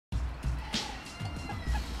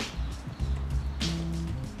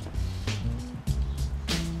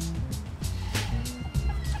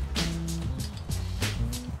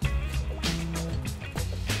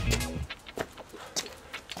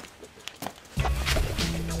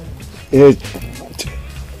You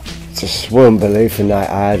just won't believe the night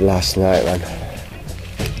I had last night, man.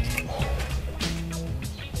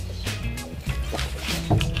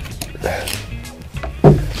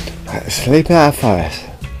 I sleep in our forest,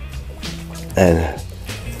 and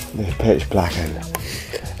it's pitch black, and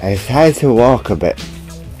I tried to walk a bit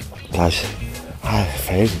because I was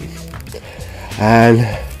freezing, and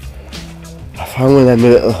I found one of them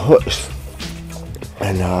little huts,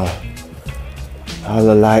 and all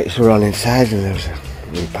the lights were on inside, and there was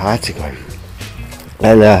a party going.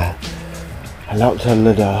 And I knocked on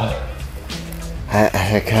the door. I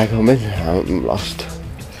said, "Can I come in? I'm lost."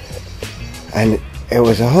 And it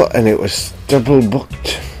was a hut, and it was double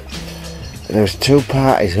booked. And there was two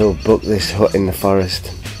parties who booked this hut in the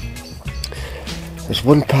forest. There's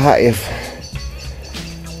one party of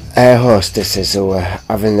air hostesses who were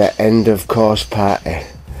having their end of course party,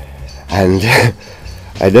 and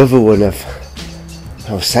another one of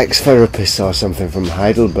sex therapists or something from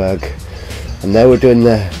Heidelberg, and they were doing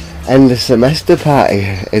the end of semester party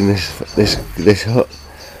in this hut.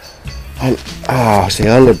 And I was the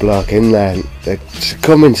only bloke in there, and they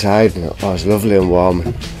come inside, and it was lovely and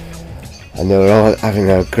warm, and they were all having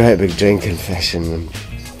a great big drinking session, and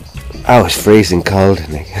I was freezing cold,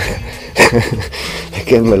 and they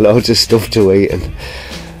gave me loads of stuff to eat, and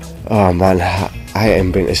oh man, I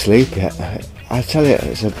hadn't been to sleep yet. I tell you,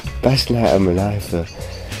 it's the best night of my life.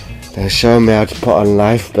 They were showing me how to put on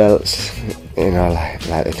life belts, you know,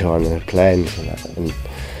 like they do on the planes,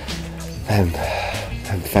 and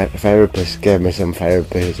therapist gave me some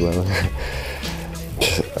therapy as well.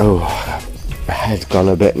 Oh, my head's gone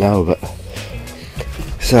a bit now, but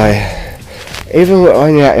so even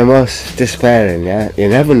when you're at your most despairing, yeah, you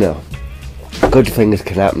never know. Good things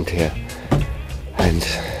can happen to you, and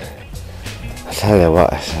I tell you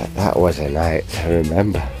what, that was a night to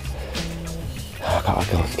remember. I've got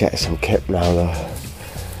to go and get some kip now, though.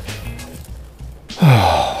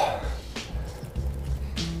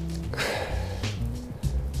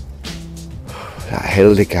 That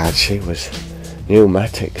Hildegard, she was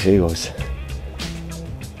pneumatic. She was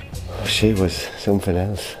something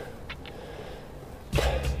else.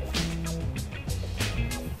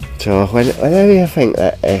 So whenever you think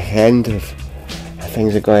that the end of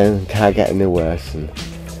things are going, can't get any worse, and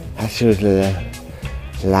that's usually the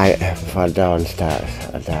light before dawn starts,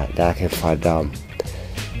 or dark before dawn.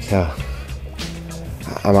 So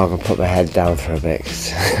I'm not gonna put my head down for a bit,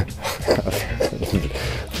 cause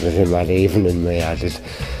it was in my evening me. I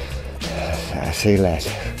see you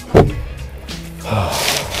later.